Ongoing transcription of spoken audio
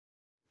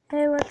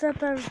Hey, what's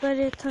up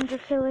everybody, it's Hunter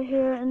Killer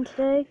here, and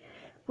today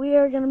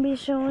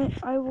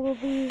I will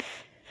be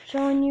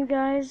showing you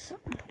guys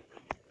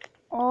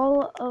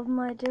all of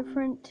my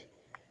different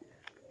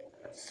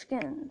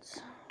skins.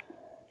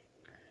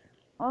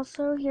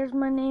 Also, here's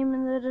my name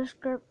in the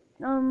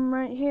description,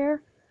 right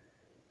here.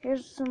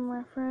 Here's some of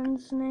my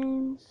friends'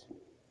 names.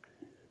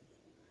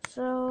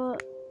 So,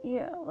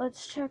 yeah,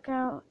 let's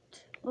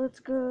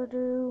go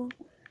to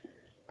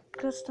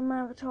custom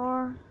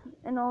avatar,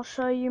 and I'll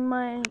show you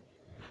my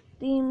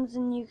themes,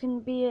 and you can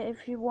be it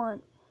if you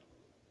want.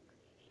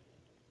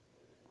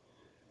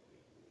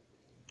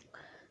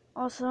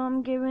 Also,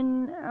 I'm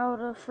giving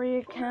out a free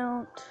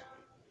account.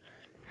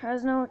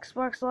 Has no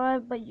Xbox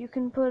Live, but you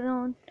can put it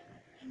on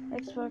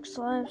Xbox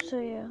Live, so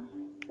yeah.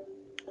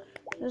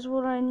 This is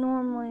what I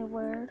normally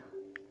wear.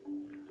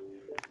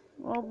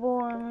 Well,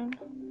 boy, I mean,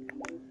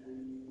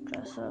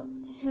 dress up.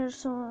 Here's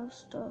some of the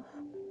stuff.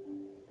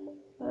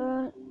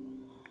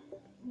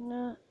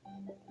 Yeah,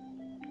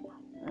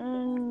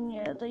 and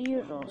yeah, the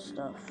usual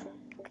stuff.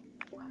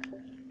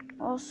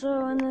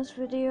 Also, in this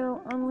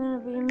video, I'm gonna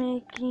be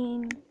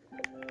making,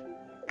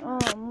 a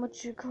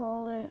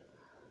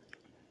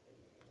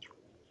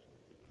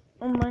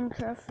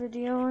Minecraft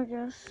video, I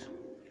guess.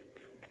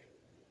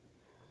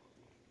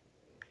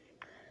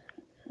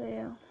 So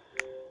yeah.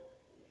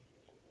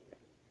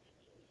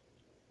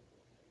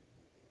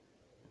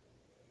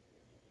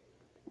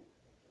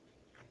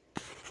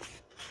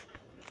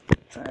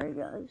 Sorry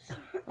guys,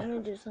 let me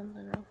do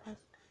something real fast.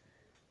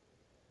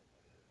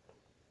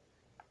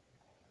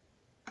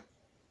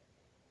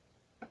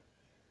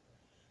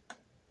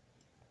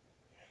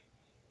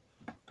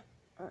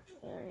 Alright,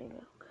 there you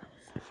go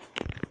guys.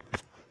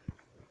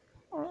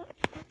 Alright,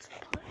 let's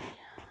play.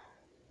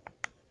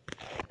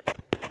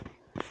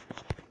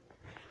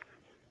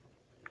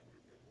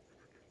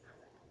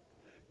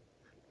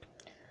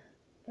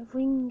 If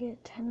we can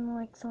get 10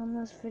 likes on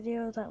this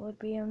video, that would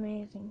be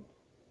amazing.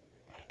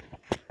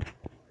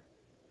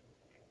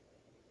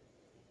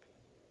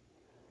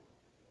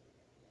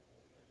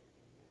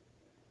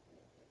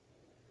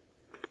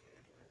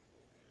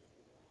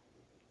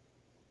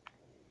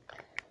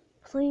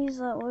 Please,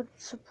 that would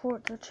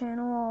support the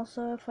channel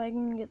also if I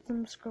can get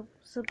some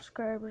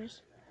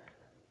subscribers.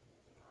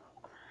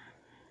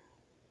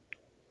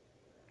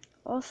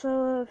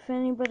 Also, if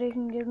anybody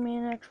can give me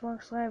an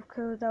Xbox Live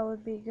code, that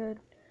would be good.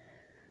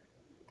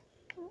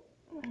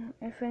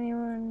 If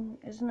anyone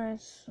is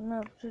nice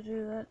enough to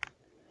do that.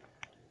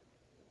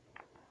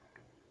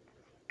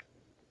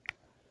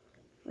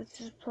 Let's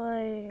just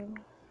play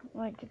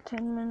like a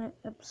 10-minute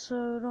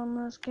episode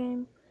on this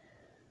game.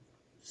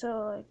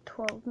 So like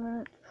 12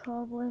 minutes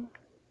probably.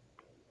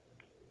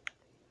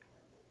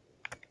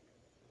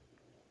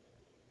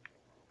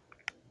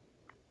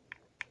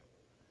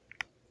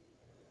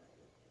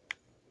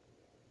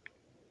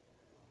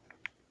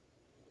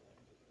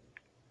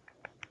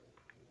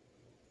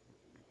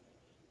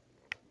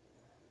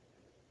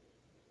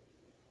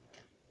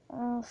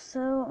 Also,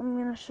 I'm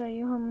gonna show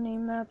you how many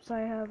maps I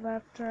have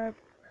after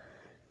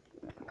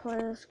I play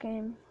this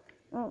game.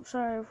 Oh,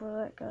 sorry for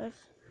that, guys.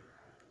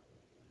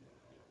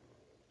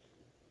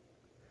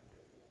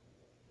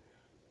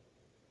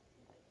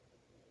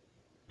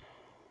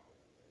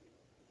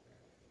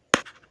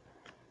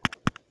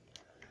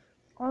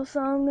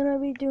 Also, I'm gonna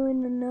be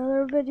doing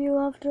another video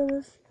after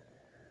this.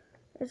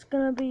 It's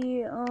gonna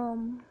be, a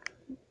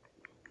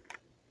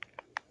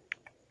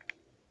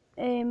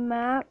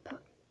map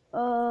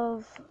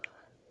of,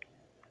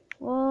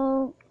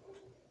 well,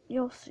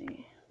 you'll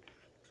see.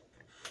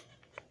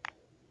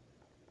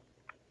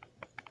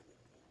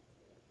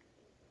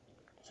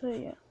 So,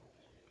 yeah.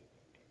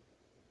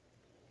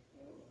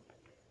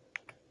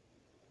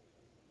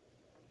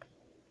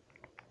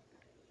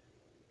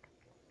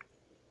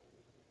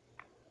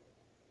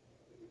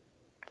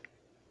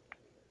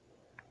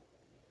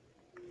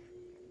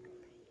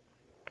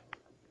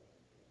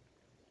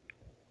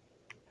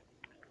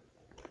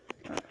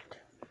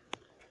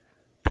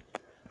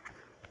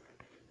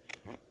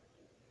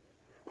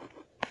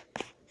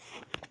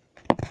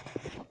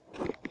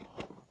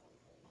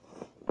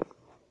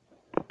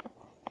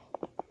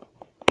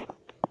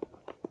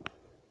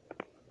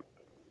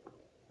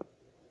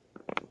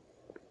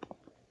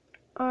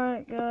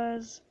 Alright,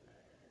 guys.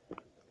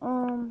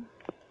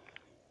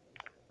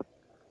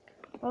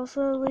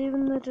 Also leave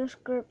in the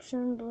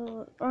description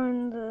below, or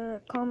in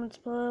the comments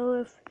below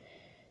if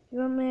you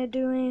want me to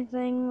do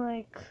anything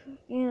like,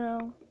 you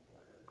know.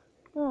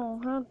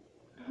 Oh,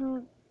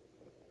 how,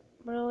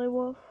 really,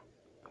 Wolf?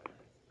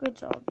 Good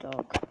job,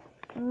 dog.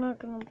 I'm not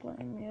gonna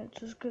blame you,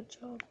 just good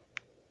job.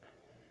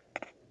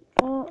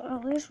 Well,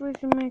 at least we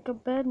can make a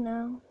bed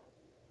now.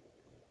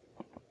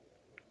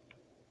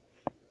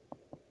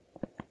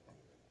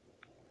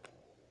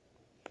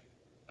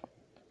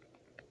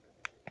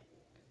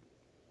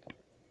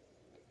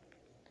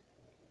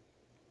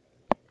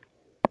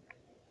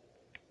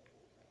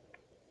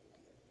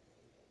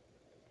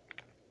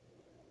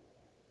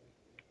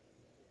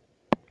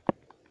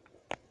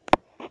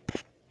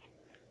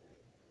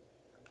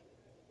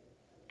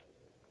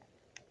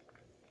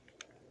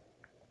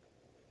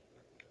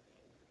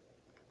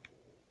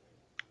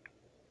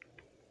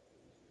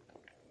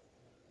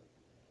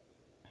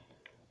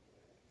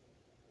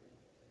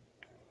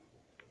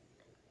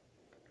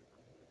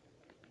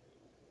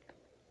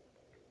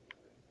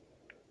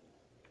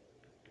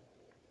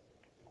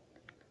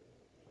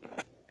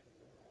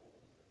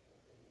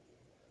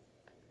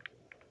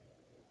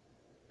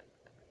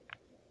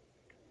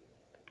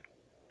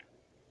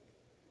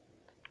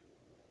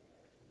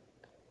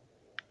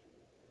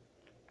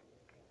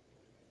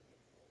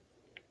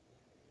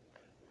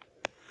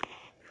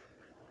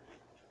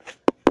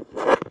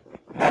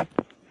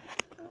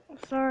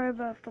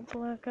 about the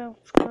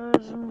blackouts,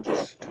 guys.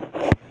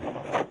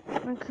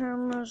 My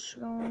camera's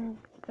going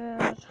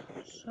bad,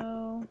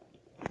 so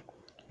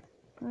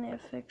I need to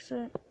fix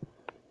it.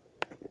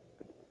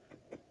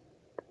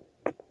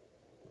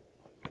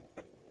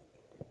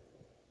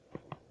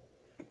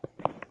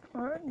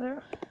 Alright,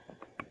 there.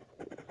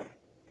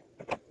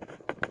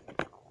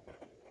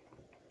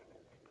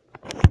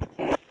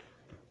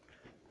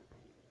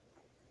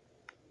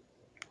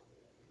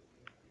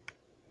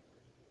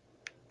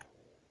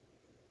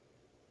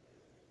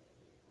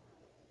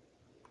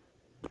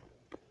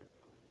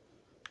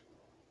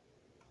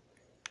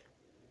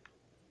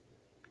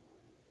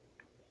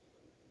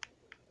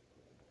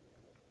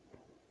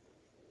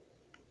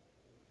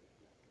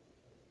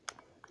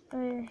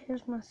 Hey,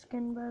 here's my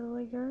skin, by the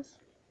way, guys.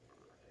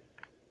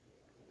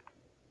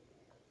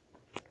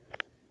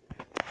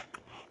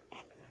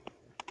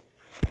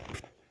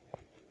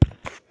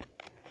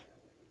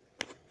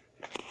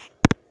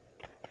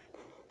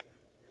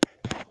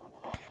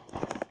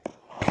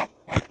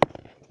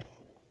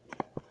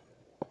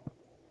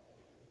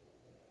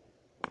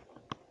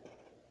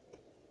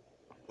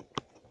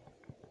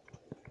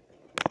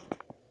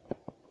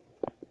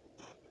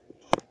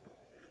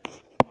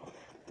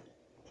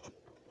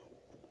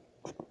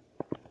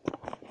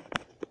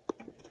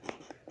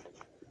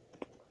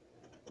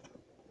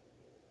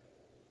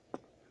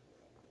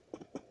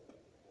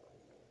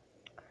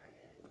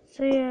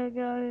 So yeah,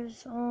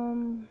 guys,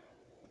 I'm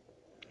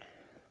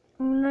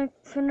gonna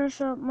finish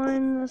up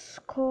mining this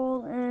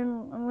coal,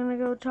 and I'm gonna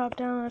go chop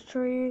down a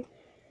tree,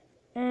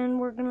 and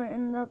we're gonna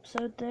end the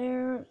episode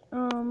there.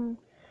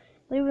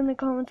 Leave in the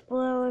comments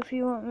below if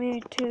you want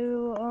me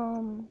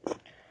to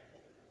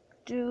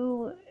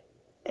do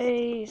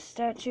a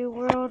statue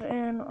world,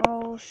 and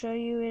I'll show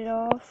you it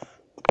off.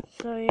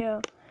 So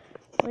yeah,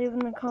 leave in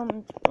the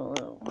comments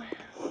below.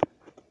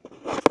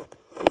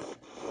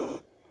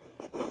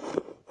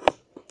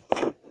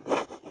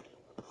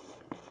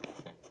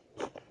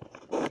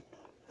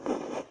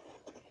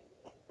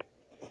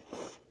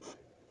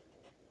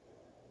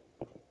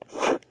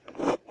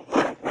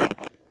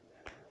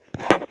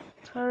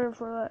 Sorry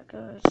for that,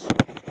 guys.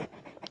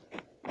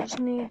 Just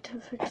need to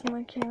fix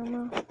my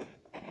camera.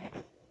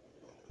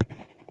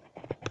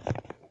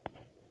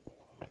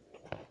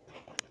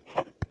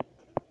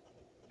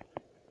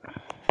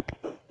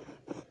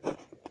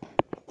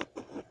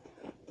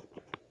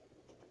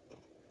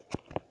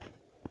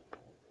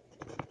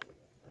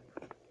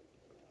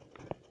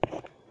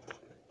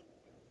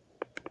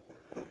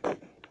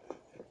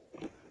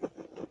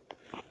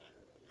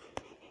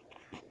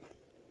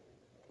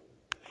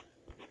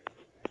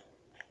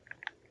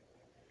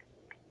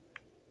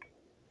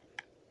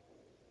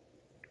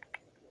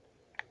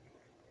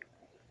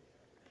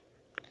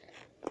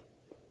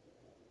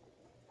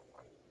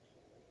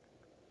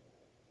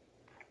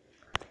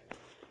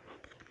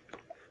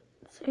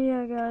 So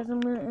yeah, guys, I'm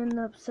gonna end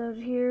the episode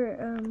here.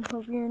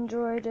 Hope you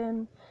enjoyed,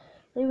 and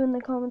leave in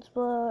the comments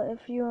below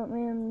if you want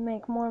me to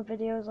make more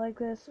videos like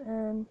this,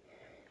 and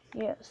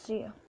yeah, see ya.